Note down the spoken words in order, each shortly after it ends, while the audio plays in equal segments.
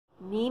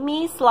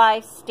Mimi's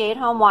Life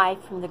stay-at-home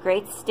wife from the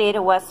great state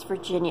of West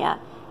Virginia.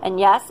 And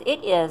yes,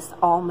 it is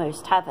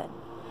almost heaven.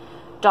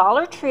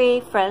 Dollar Tree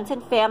Friends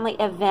and Family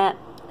event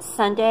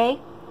Sunday,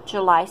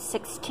 July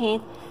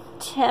 16th.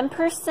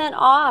 10%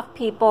 off,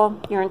 people.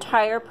 Your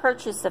entire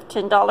purchase of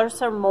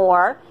 $10 or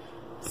more.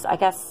 So I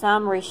guess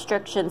some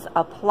restrictions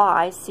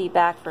apply. See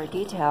back for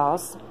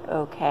details.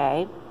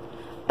 Okay.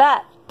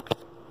 But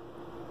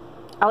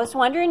I was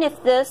wondering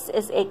if this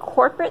is a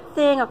corporate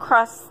thing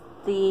across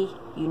the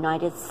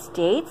United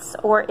States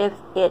or if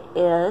it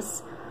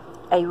is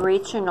a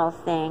regional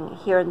thing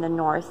here in the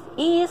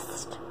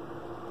Northeast.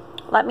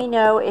 Let me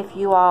know if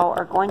you all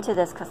are going to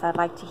this, because I'd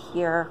like to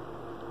hear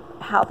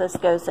how this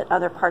goes in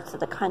other parts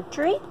of the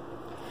country.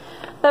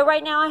 But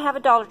right now I have a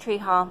Dollar Tree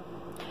haul.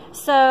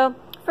 So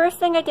first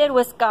thing I did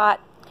was I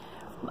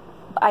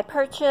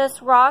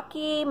purchased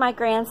Rocky, my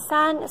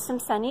grandson, some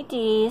Sunny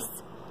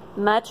D's.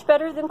 Much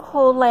better than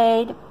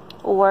Kool-Aid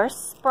or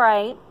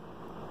Sprite.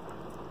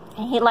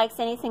 He likes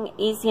anything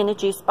easy in a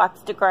juice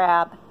box to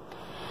grab.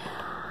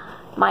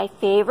 My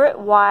favorite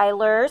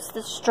Weiler's,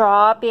 the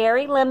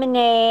strawberry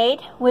lemonade,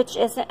 which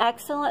is an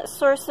excellent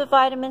source of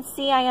vitamin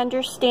C, I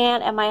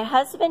understand, and my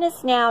husband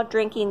is now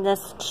drinking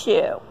this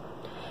too.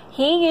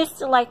 He used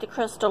to like the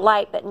Crystal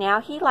Light, but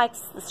now he likes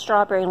the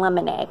strawberry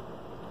lemonade.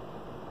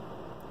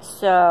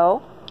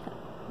 So,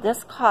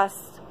 this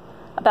costs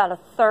about a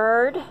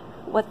third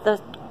what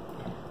the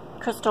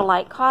Crystal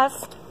Light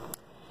cost.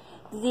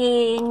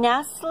 The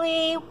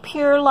Nestle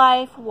Pure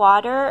Life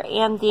water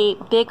and the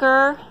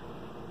bigger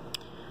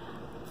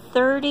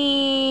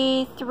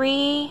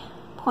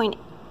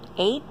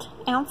 33.8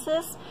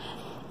 ounces.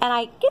 And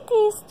I get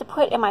these to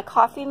put in my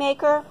coffee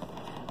maker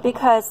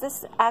because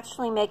this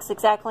actually makes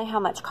exactly how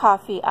much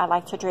coffee I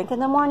like to drink in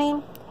the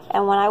morning.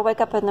 And when I wake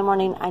up in the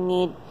morning, I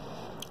need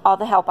all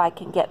the help I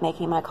can get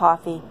making my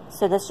coffee.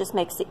 So this just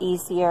makes it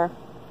easier.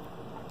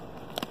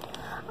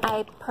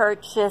 I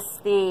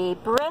purchased the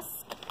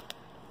Brisk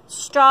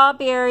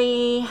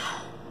strawberry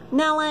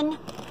melon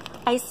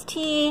iced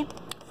tea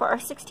for our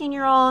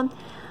 16-year-old.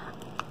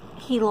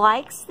 He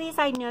likes these.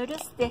 I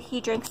noticed that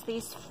he drinks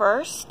these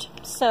first,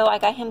 so I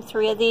got him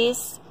 3 of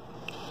these.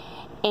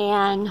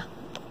 And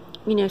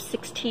you know,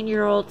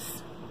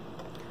 16-year-olds,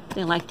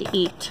 they like to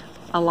eat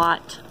a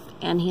lot,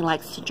 and he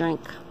likes to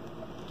drink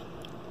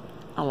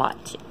a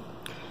lot too.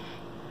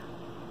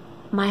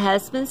 My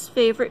husband's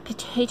favorite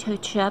potato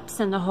chips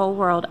in the whole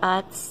world,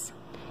 Utz.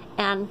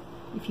 And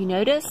if you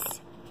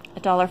notice,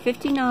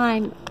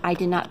 $1.59. I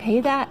did not pay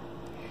that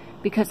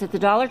because at the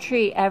Dollar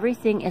Tree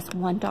everything is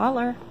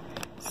 $1.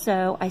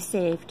 So I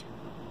saved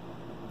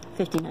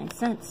 59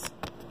 cents.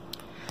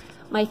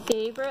 My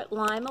favorite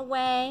Lime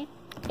Away,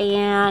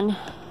 and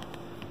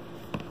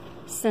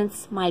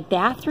since my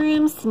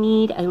bathrooms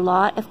need a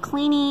lot of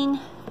cleaning,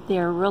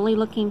 they're really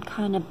looking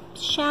kind of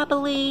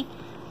shabbily,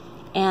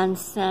 and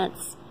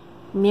since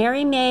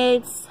Merry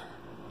Maids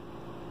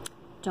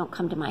don't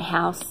come to my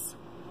house,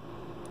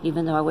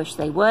 even though I wish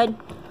they would,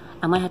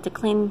 I'm going to have to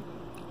clean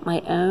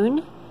my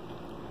own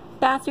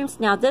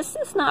bathrooms. Now, this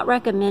is not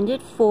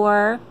recommended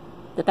for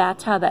the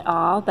bathtub at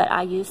all, but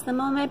I use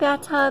them on my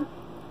bathtub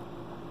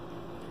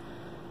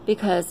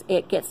because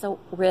it gets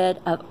rid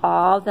of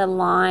all the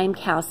lime,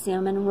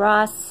 calcium, and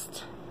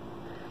rust,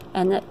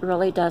 and it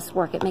really does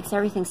work. It makes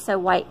everything so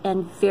white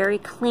and very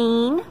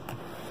clean.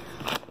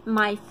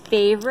 My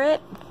favorite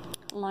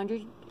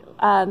laundry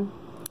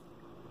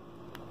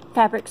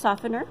fabric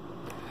softener,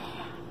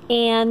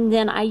 and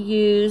then I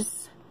use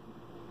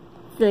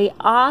the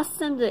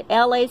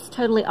LA's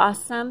Totally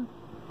Awesome.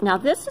 Now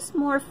this is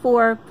more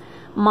for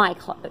my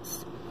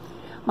clothes.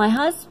 My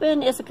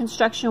husband is a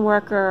construction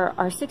worker.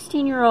 Our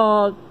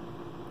 16-year-old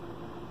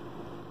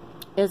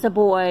is a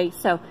boy,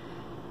 so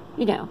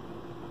you know,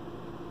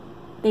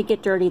 they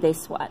get dirty, they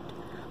sweat.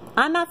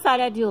 I'm outside,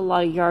 I do a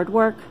lot of yard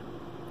work,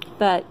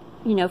 but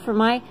you know, for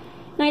my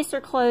nicer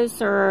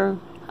clothes, or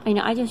you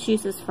know, I just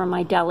use this for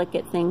my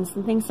delicate things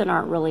and things that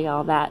aren't really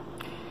all that.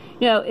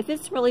 You know, if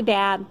it's really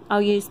bad,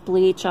 I'll use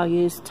bleach, I'll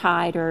use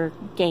Tide or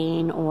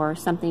Gain or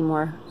something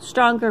more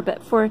stronger,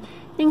 but for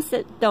things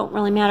that don't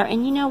really matter,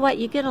 and you know what,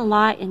 you get a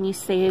lot and you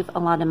save a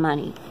lot of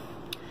money.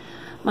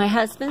 My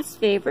husband's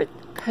favorite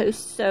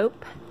Coast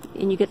soap,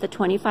 and you get the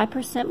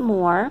 25%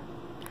 more.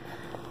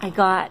 I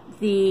got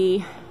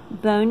the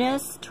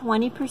bonus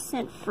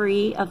 20%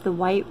 free of the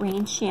White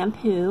Rain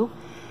shampoo,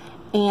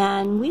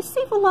 and we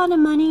save a lot of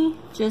money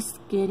just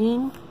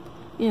getting,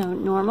 you know,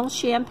 normal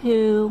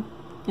shampoo.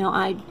 You know,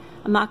 I'm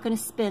not going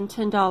to spend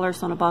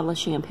 $10 on a bottle of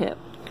shampoo.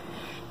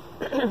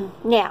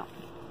 Now,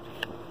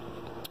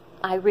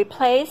 I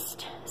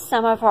replaced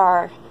some of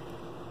our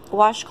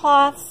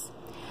washcloths.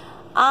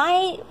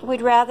 I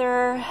would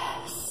rather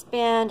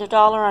spend $1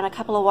 on a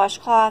couple of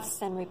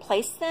washcloths and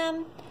replace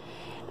them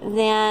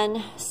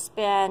than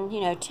spend, you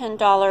know,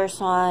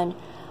 $10 on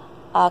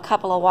a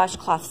couple of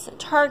washcloths at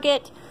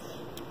Target.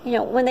 You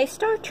know, when they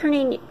start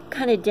turning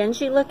kind of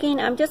dingy looking,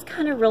 I'm just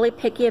kind of really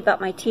picky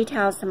about my tea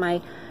towels and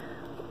my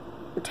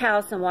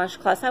towels and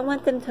washcloths. I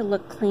want them to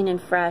look clean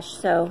and fresh,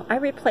 so I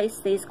replace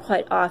these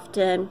quite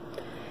often.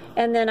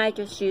 And then I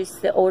just use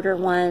the older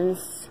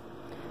ones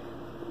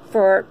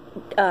for,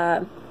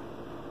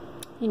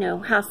 you know,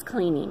 house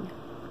cleaning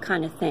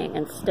kind of thing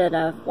instead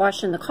of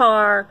washing the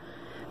car.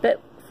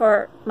 But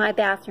for my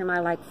bathroom, I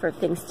like for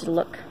things to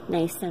look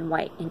nice and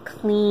white and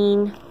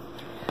clean.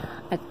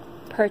 I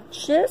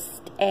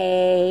purchased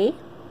a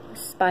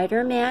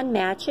Spider-Man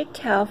magic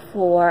towel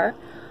for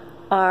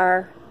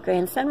our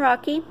grandson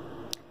Rocky,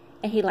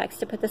 and he likes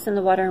to put this in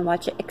the water and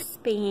watch it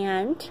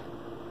expand.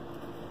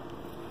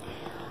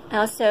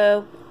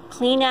 Also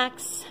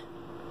Kleenex,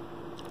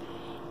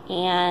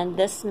 and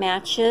this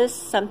matches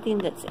something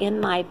that's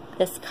in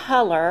this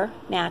color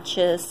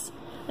matches.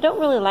 I don't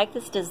really like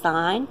this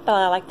design, but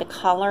I like the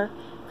color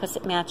because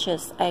it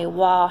matches a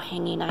wall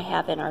hanging I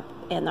have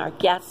in our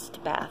guest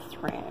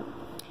bathroom.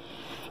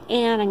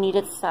 And I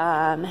needed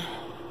some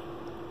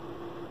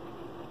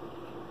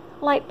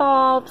light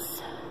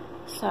bulbs,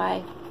 so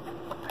I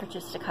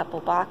purchased a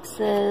couple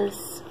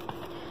boxes.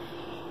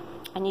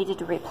 I needed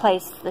to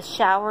replace the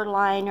shower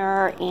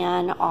liner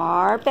in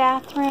our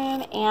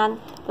bathroom, and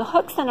the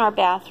hooks in our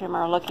bathroom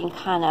are looking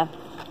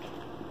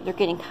they're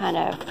getting kind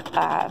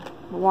of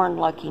worn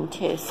looking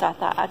too, so I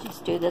thought I'd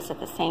just do this at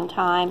the same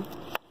time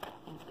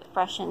and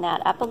freshen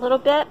that up a little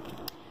bit.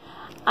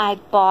 I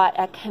bought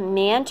a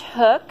command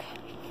hook,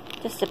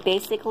 just a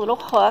basic little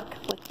hook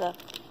with the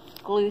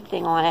glue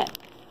thing on it,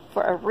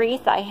 for a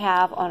wreath I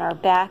have on our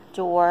back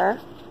door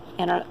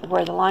and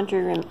where the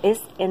laundry room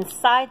is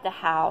inside the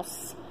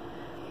house.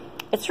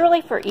 It's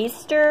really for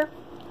Easter.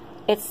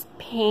 It's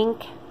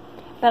pink,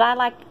 but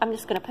I'm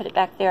just going to put it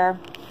back there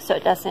so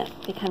it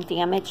doesn't become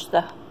damaged.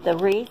 The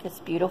wreath is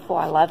beautiful.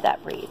 I love that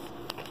wreath.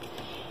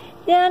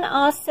 Then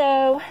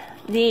also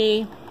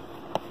the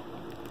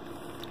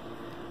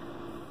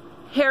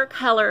hair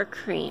color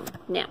cream.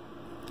 Now,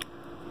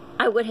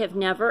 I would have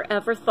never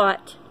ever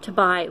thought to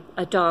buy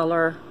a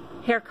 $1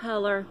 hair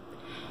color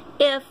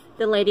if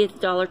the lady at the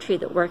Dollar Tree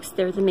that works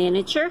there, the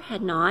manager,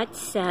 had not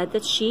said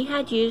that she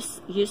had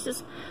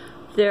uses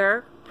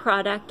their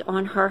product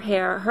on her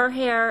hair. Her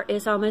hair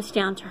is almost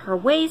down to her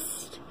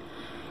waist,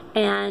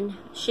 and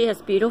she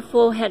has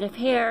beautiful head of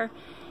hair,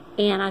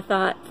 and I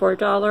thought, for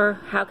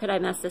 $1, how could I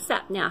mess this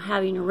up? Now,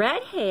 having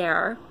red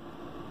hair,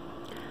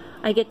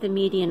 I get the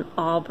medium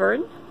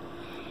auburn,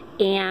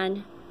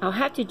 and I'll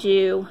have to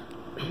do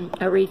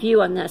a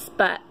review on this,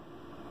 but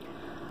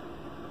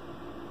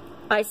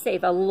I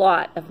save a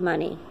lot of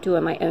money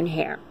doing my own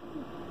hair.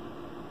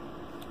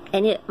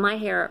 And my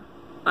hair,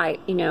 I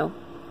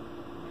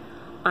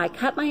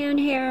cut my own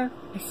hair,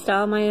 I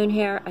style my own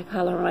hair, I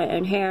color my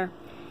own hair,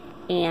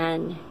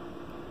 and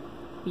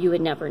you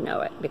would never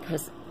know it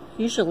because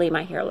usually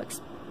my hair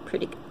looks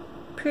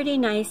pretty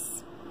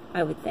nice,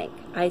 I would think.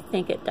 I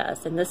think it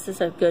does, and this is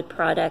a good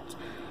product,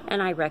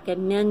 and I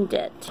recommend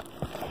it.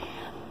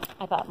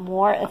 I bought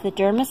more of the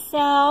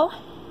Dermacell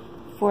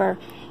for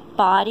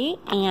body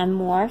and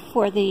more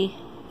for the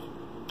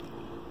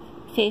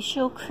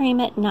facial cream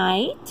at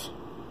night,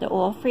 the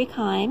oil-free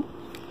kind.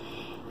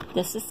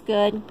 This is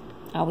good.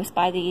 I always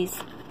buy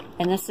these,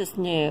 and this is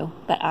new,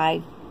 but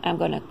I'm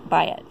going to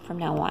buy it from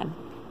now on,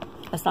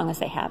 as long as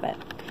they have it.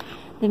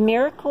 The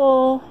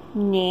Miracle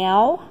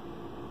Nail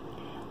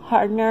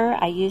Hardener,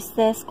 I use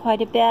this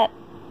quite a bit.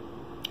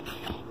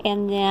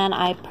 And then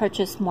I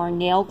purchased more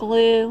nail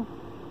glue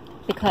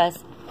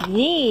because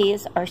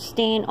these are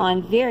staying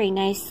on very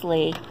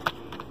nicely,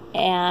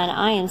 and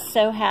I am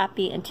so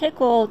happy and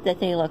tickled that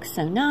they look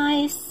so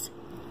nice.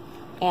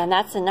 And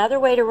that's another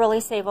way to really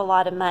save a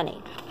lot of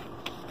money.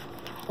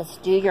 Let's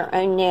do your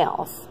own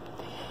nails.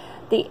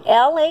 The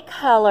LA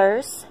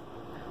Colors,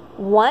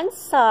 one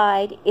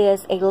side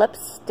is a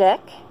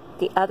lipstick,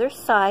 the other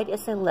side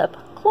is a lip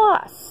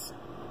gloss.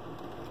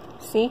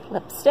 See,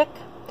 lipstick.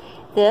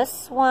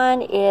 This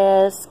one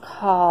is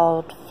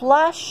called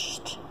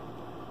Flushed,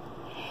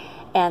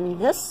 and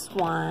this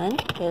one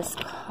is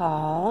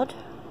called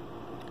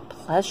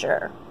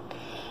Pleasure.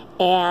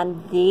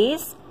 And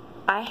these,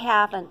 I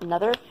have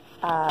another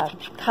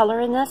color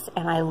in this,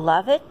 and I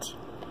love it.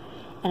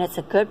 And it's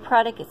a good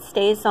product. It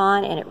stays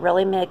on, and it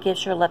really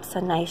gives your lips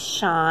a nice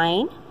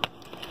shine.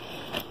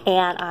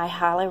 And I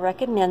highly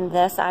recommend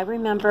this. I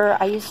remember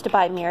I used to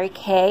buy Mary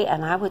Kay,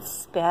 and I would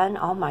spend,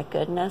 oh my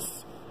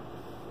goodness,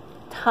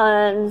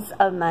 tons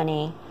of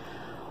money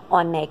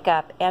on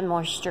makeup and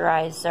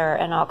moisturizer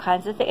and all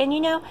kinds of things. And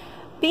you know,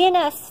 being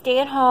a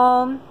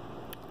stay-at-home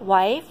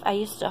wife, I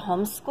used to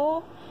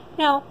homeschool,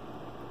 you know,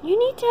 you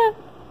need to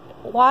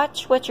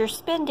watch what you're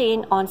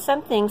spending on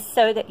some things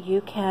so that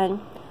you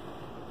can,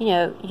 you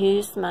know,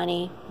 use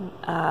money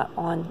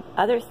on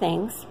other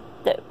things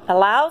that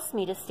allows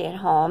me to stay at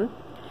home.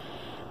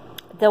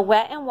 The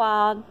Wet n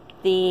Wild,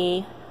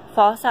 the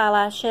false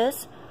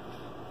eyelashes,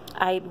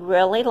 I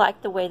really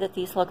like the way that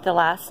these looked the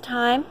last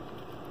time,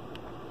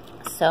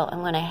 so I'm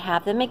going to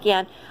have them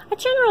again. I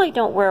generally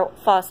don't wear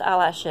false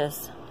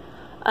eyelashes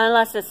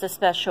unless it's a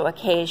special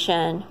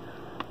occasion,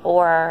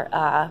 or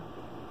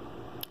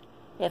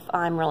if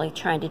I'm really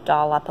trying to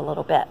doll up a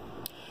little bit.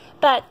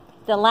 But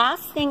the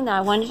last thing that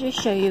I wanted to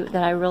show you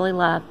that I really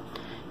love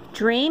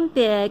Dream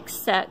big,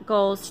 set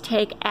goals,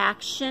 take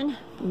action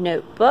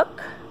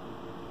notebook,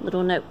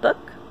 little notebook.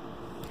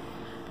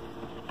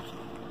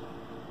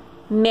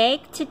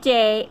 Make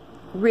today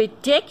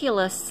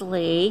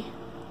ridiculously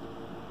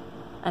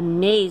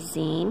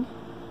amazing.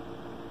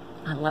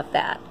 I love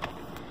that.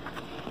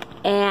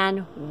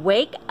 And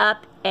wake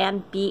up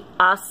and be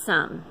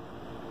awesome.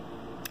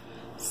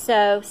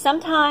 So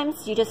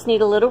sometimes you just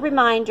need a little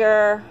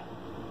reminder,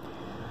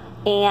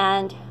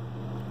 and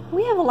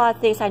we have a lot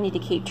of things I need to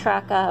keep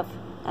track of,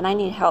 and I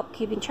need help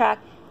keeping track.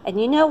 And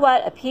you know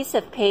what? A piece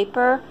of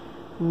paper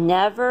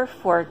never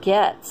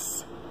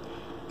forgets.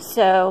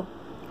 So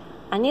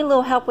I need a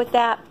little help with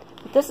that.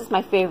 But this is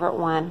my favorite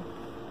one.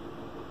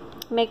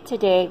 Make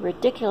today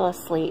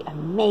ridiculously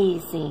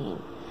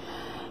amazing.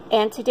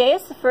 And today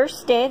is the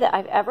first day that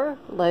I've ever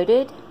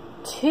loaded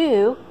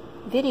 2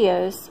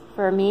 videos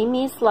for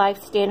Mimi's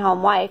Life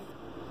Stay-at-Home Wife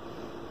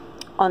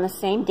on the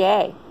same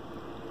day.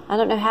 I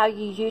don't know how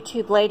you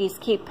YouTube ladies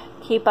keep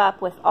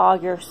up with all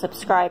your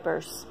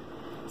subscribers.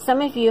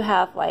 Some of you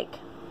have like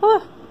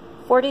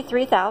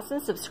 43,000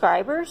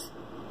 subscribers.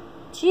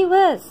 Gee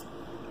whiz.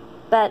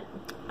 But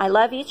I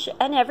love each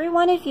and every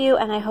one of you,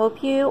 and I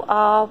hope you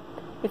all,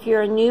 if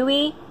you're a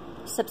newie,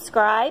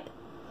 subscribe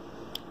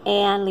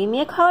and leave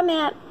me a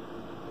comment.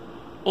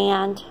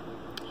 And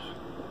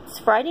it's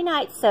Friday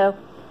night, so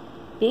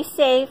be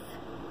safe,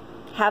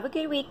 have a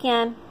good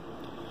weekend,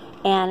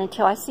 and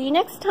until I see you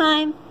next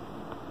time,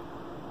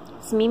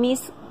 it's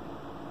Mimi's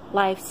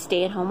Life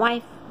Stay-at-Home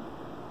Wife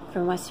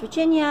from West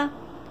Virginia.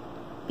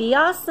 Be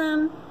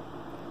awesome.